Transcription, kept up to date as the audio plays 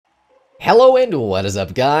Hello and what is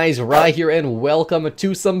up, guys? Rye here and welcome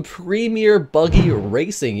to some Premier Buggy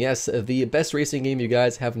Racing. Yes, the best racing game you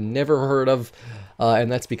guys have never heard of,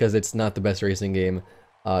 and that's because it's not the best racing game.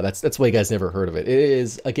 That's why you guys never heard of it. It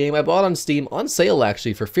is a game I bought on Steam, on sale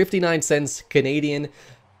actually, for 59 cents Canadian.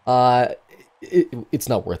 It's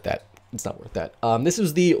not worth that. It's not worth that. This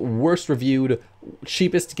was the worst reviewed,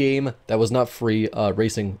 cheapest game that was not free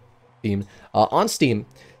racing theme on Steam.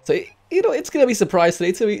 So, you know, it's gonna be a surprise today.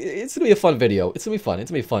 It's gonna be a fun video. It's gonna be fun.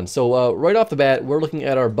 It's gonna be fun. So right off the bat, we're looking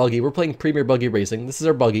at our buggy. We're playing Premier Buggy Racing. This is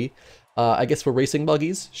our buggy. I guess we're racing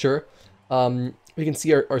buggies, sure. We can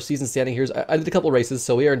see our season standing here. I did a couple races,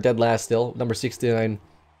 so we are in dead last still, number 69,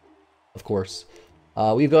 of course.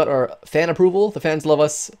 We've got our fan approval. The fans love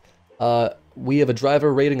us. We have a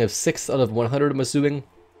driver rating of 6 out of 100. I'm assuming.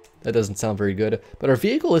 That doesn't sound very good. But our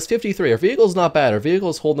vehicle is 53. Our vehicle is not bad. Our vehicle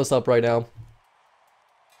is holding us up right now.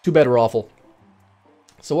 Too bad or awful.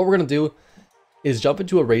 So what we're going to do is jump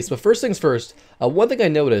into a race. But first things first, one thing I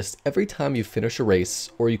noticed, every time you finish a race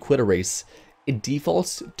or you quit a race, it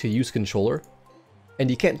defaults to use controller. And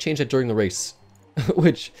you can't change that during the race.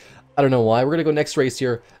 Which, I don't know why. We're going to go next race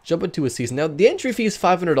here, jump into a season. Now, the entry fee is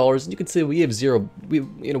 $500, and you can see we have zero. We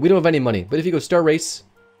don't have any money. But if you go start race,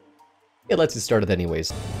 it lets you start it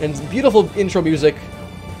anyways. And beautiful intro music.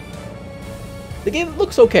 The game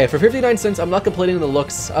looks okay. For 59 cents, I'm not complaining on the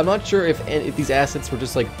looks. I'm not sure if these assets were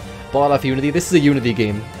just like bought off Unity. This is a Unity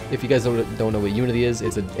game. If you guys don't know what Unity is,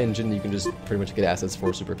 it's an engine you can just pretty much get assets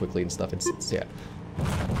for super quickly and stuff. It's yeah.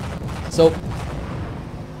 So,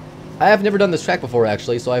 I have never done this track before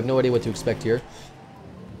actually, so I have no idea what to expect here.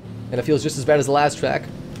 And it feels just as bad as the last track.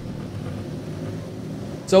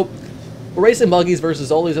 So, we're racing buggies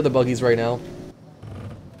versus all these other buggies right now.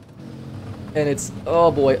 And it's,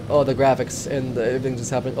 oh boy, oh the graphics and everything's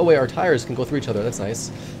just happening. Oh wait, our tires can go through each other, that's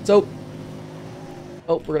nice. So,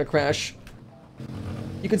 oh, we're gonna crash.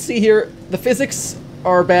 You can see here, the physics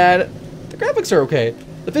are bad. The graphics are okay.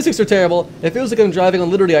 The physics are terrible. It feels like I'm driving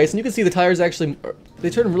on literally ice, and you can see the tires actually, they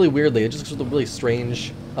turn really weirdly. It just looks really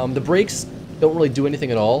strange. The brakes don't really do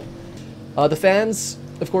anything at all. The fans,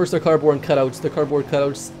 of course, they're cardboard cutouts. They're cardboard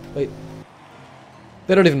cutouts. Wait.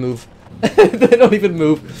 They don't even move. They don't even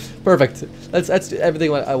move. Perfect. That's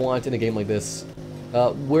everything I want in a game like this.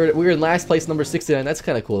 We're in last place, number 69. That's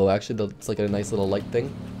kind of cool though. Actually, it's like a nice little light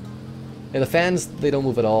thing. And the fans, they don't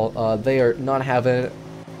move at all. They are not having it.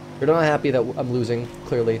 They're not happy that I'm losing.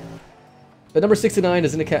 Clearly. But number 69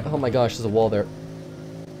 is in a oh my gosh, there's a wall there.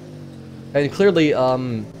 And clearly,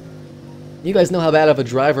 you guys know how bad of a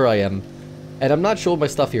driver I am, and I'm not showing my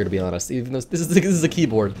stuff here to be honest. Even though this is a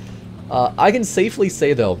keyboard. I can safely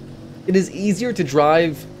say though, it is easier to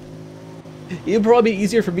drive. It would probably be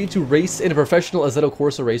easier for me to race in a professional Assetto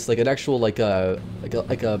Corsa race, like an actual like a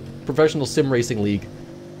professional sim racing league,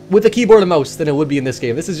 with a keyboard and mouse than it would be in this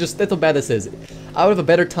game. This is just that's how bad this is. I would have a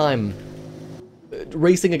better time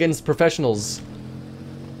racing against professionals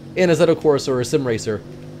in a Assetto Corsa or a sim racer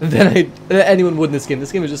than anyone would in this game.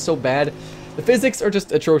 This game is just so bad. The physics are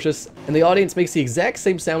just atrocious, and the audience makes the exact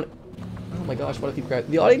same sound. Oh my gosh, what if you crash?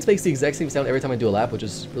 The audience makes the exact same sound every time I do a lap, which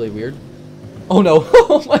is really weird. Oh no!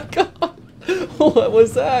 Oh my god! What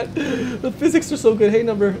was that? The physics are so good. Hey,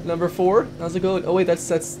 number 4. How's it going? Oh wait, that's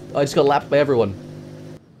I just got lapped by everyone.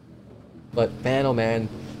 But man, oh man,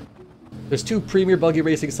 there's 2 Premier Buggy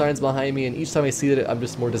Racing signs behind me, and each time I see it, I'm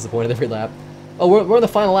just more disappointed every lap. Oh, we're on the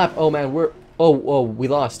final lap. Oh man, oh we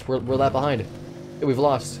lost. We're a lap behind. Yeah, we've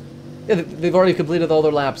lost. Yeah, they've already completed all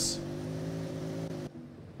their laps.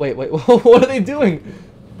 Wait, what are they doing?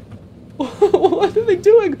 What are they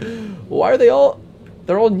doing? Why are they all...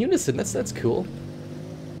 They're all in unison. That's cool.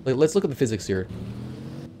 Like, let's look at the physics here.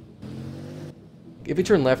 If you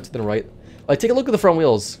turn left, then right. Like, take a look at the front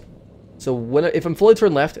wheels. So if I'm fully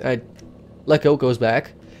turned left and I let go, it goes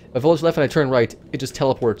back. If I fully left and I turn right, it just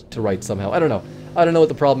teleports to right somehow. I don't know. I don't know what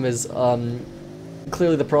the problem is.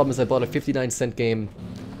 Clearly the problem is I bought a 59-cent game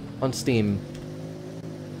on Steam.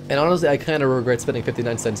 And honestly, I kind of regret spending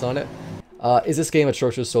 59 cents on it. Is this game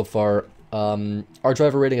atrocious so far? Our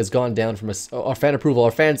driver rating has gone down from our fan approval.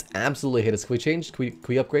 Our fans absolutely hate us. Can we change? Can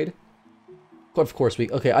we upgrade? Of course we...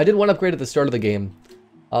 Okay, I did one upgrade at the start of the game.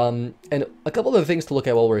 And a couple of things to look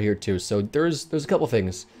at while we're here too. So there's a couple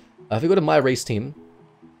things. If we go to my race team,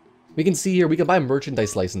 we can see here we can buy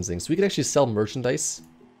merchandise licensing. So we can actually sell merchandise.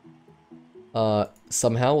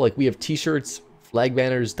 Somehow, like we have t-shirts, flag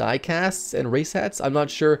banners, die casts, and race hats. I'm not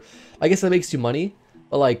sure. I guess that makes you money,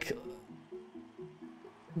 but like,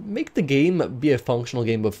 make the game be a functional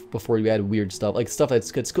game before you add weird stuff, like stuff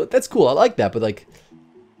that's good. That's cool. I like that, but like,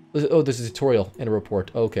 oh, there's a tutorial and a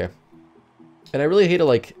report. Okay, and I really hate to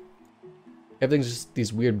like Everything's just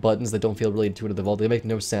these weird buttons that don't feel really intuitive at all. They make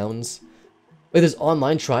no sounds. Wait, there's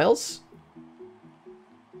online trials?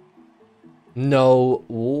 No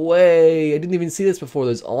way! I didn't even see this before.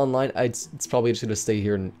 There's online. It's probably just gonna stay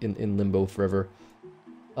here in limbo forever.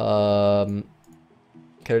 Can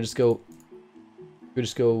I just go? We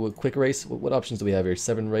just go with quick race. What options do we have here?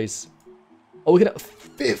 7 race. Oh, we can have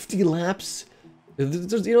 50 laps.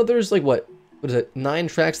 There's, you know, there's like what is it? 9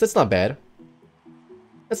 tracks. That's not bad.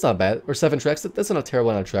 That's not bad. Or 7 tracks. That's not a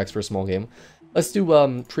terrible amount of tracks for a small game. Let's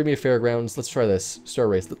do Premier Fairgrounds. Let's try this Star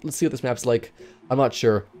Race. Let's see what this map's like. I'm not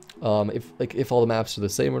sure if all the maps are the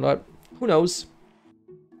same or not. Who knows?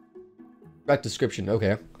 Track description.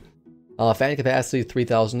 Okay. Fan capacity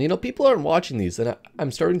 3,000. You know, people aren't watching these, and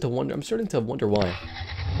I'm starting to wonder. I'm starting to wonder why.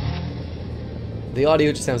 The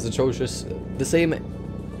audio just sounds atrocious. The same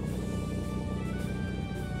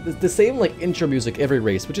like intro music every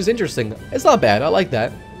race, which is interesting. It's not bad. I like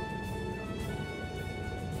that.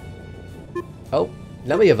 Oh,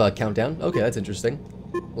 now we have a countdown. Okay, that's interesting.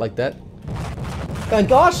 I like that. And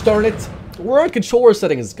gosh darn it, we're in controller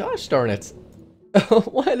settings. Gosh darn it.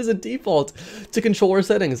 Why does it default to controller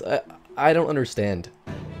settings? I don't understand.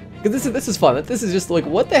 Because this is fun. This is just like,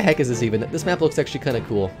 what the heck is this even? This map looks actually kind of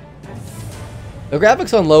cool. The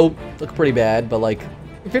graphics on low look pretty bad, but like,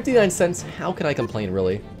 for 59 cents, how can I complain,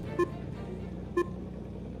 really?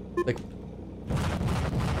 Like,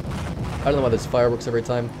 I don't know why there's fireworks every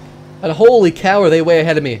time. And holy cow, are they way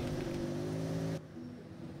ahead of me?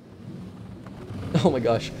 Oh my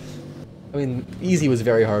gosh. I mean, easy was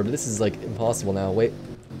very hard, but this is like impossible now. Wait.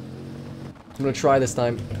 I'm gonna try this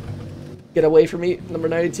time. Get away from me. Number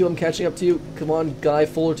 92, I'm catching up to you. Come on, Guy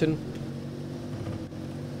Fullerton.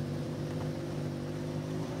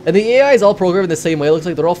 And the AI is all programmed the same way. It looks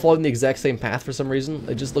like they're all following the exact same path for some reason.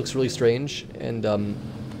 It just looks really strange. And,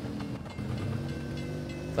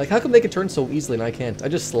 like, how come they can turn so easily and I can't? I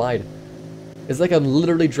just slide. It's like I'm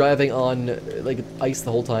literally driving on, like, ice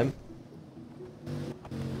the whole time.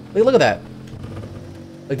 Like, look at that.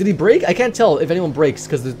 Like, did he brake? I can't tell if anyone brakes,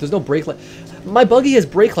 because there's no brake light. My buggy has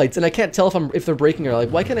brake lights, and I can't tell if they're braking or not. Like,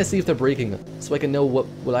 why can't I see if they're braking? So I can know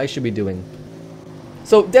what I should be doing.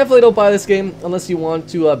 So, definitely don't buy this game, unless you want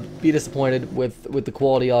to be disappointed with the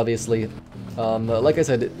quality, obviously. Like I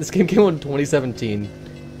said, this game came out in 2017.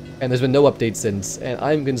 And there's been no update since, and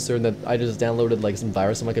I'm concerned that I just downloaded like some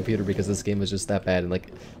virus on my computer because this game was just that bad. And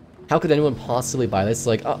like, how could anyone possibly buy this?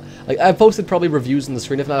 Like I've posted probably reviews on the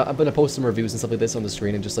screen. If not, I'm gonna post some reviews and stuff like this on the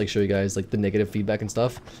screen and just like show you guys like the negative feedback and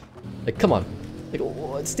stuff. Like, come on,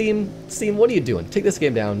 like Steam, what are you doing? Take this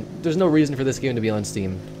game down. There's no reason for this game to be on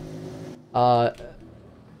Steam.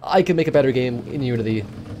 I can make a better game in Unity.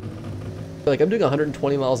 Like, I'm doing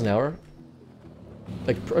 120 miles an hour,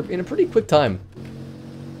 like in a pretty quick time.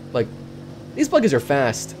 Like, these buggies are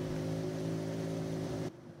fast.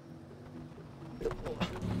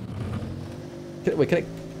 Wait, can I...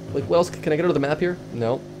 Like, what else? Can I get out of the map here?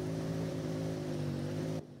 No.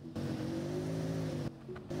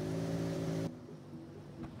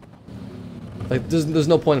 Like, there's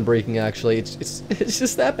no point in braking, actually. It's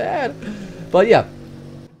just that bad. But, yeah.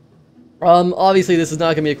 Obviously, this is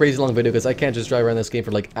not gonna be a crazy long video, because I can't just drive around this game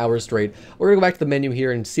for, like, hours straight. We're gonna go back to the menu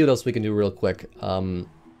here and see what else we can do real quick.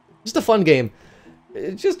 Just a fun game.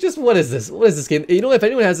 Just what is this? What is this game? You know, if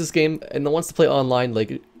anyone has this game and wants to play online,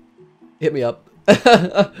 like, hit me up.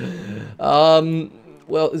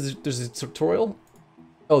 Well, there's a tutorial?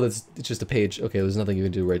 Oh, it's just a page. Okay, there's nothing you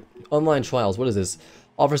can do, right? Online trials, what is this?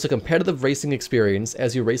 Offers a competitive racing experience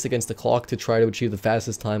as you race against the clock to try to achieve the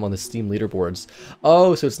fastest time on the Steam leaderboards.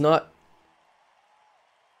 Oh, so it's not...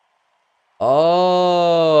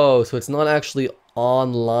 Oh, so it's not actually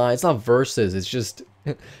online. It's not versus, it's just...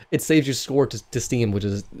 It saves your score to Steam, which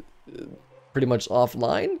is pretty much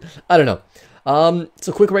offline? I don't know.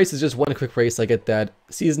 So quick race is just one quick race, I get that.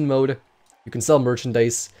 Season mode, you can sell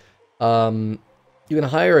merchandise. You can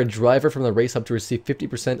hire a driver from the race hub to receive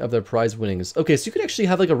 50% of their prize winnings. Okay, so you can actually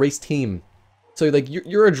have like a race team. So like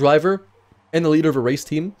you're a driver and the leader of a race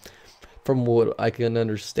team, from what I can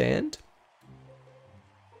understand.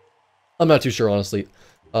 I'm not too sure, honestly.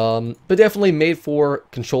 But definitely made for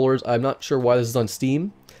controllers. I'm not sure why this is on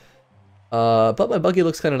Steam. But my buggy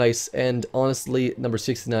looks kind of nice, and honestly, number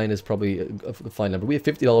 69 is probably a fine number. We have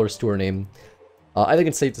 $50 to our name. I think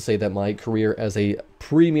it's safe to say that my career as a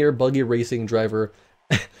premier buggy racing driver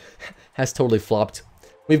has totally flopped.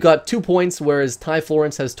 We've got 2 points, whereas Ty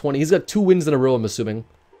Florence has 20. He's got 2 wins in a row, I'm assuming.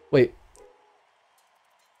 Wait,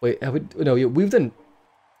 have we... No, we've done...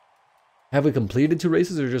 Have we completed 2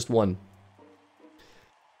 races, or just 1?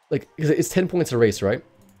 Like, it's 10 points a race, right?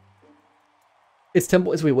 It's 10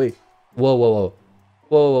 points. Wait. Whoa.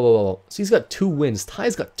 Whoa, whoa, whoa, whoa. So he's got 2 wins.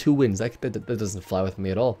 Ty's got 2 wins. That doesn't fly with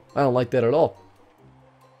me at all. I don't like that at all.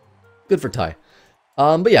 Good for Ty.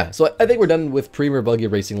 But yeah, so I think we're done with Premier Buggy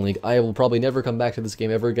Racing League. I will probably never come back to this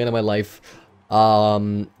game ever again in my life.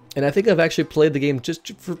 And I think I've actually played the game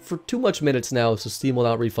just for too much minutes now, so Steam will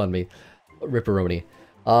not refund me. Ripperoni.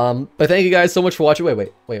 But thank you guys so much for watching.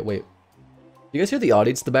 Wait. You guys hear the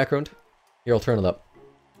audience in the background? Here, I'll turn it up.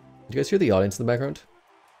 Do you guys hear the audience in the background?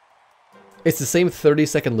 It's the same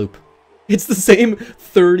 30-second loop. It's the same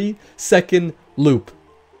 30-second loop.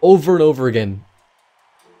 Over and over again.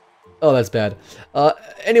 Oh, that's bad.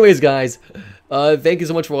 Anyways, guys, thank you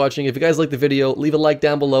so much for watching. If you guys liked the video, leave a like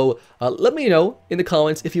down below. Let me know in the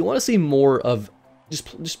comments if you want to see more of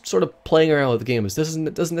just sort of playing around with the games. This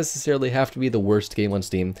doesn't necessarily have to be the worst game on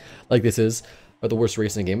Steam, like this is, or the worst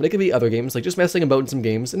racing game. But it could be other games, like just messing about in some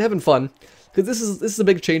games and having fun. Because this is a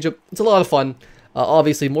big change up. It's a lot of fun.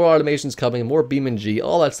 Obviously, more automation's coming, more BeamNG,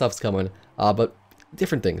 all that stuff's coming. But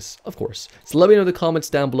different things, of course. So let me know in the comments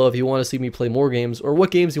down below if you want to see me play more games, or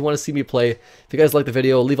what games you want to see me play. If you guys like the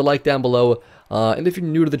video, leave a like down below. And if you're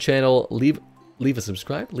new to the channel, leave a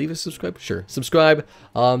subscribe. Leave a subscribe? Sure. Subscribe.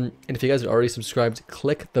 And if you guys are already subscribed,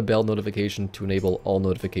 click the bell notification to enable all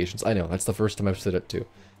notifications. I know, that's the first time I've said it too.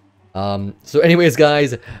 So anyways,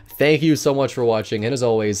 guys, thank you so much for watching, and as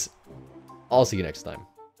always, I'll see you next time.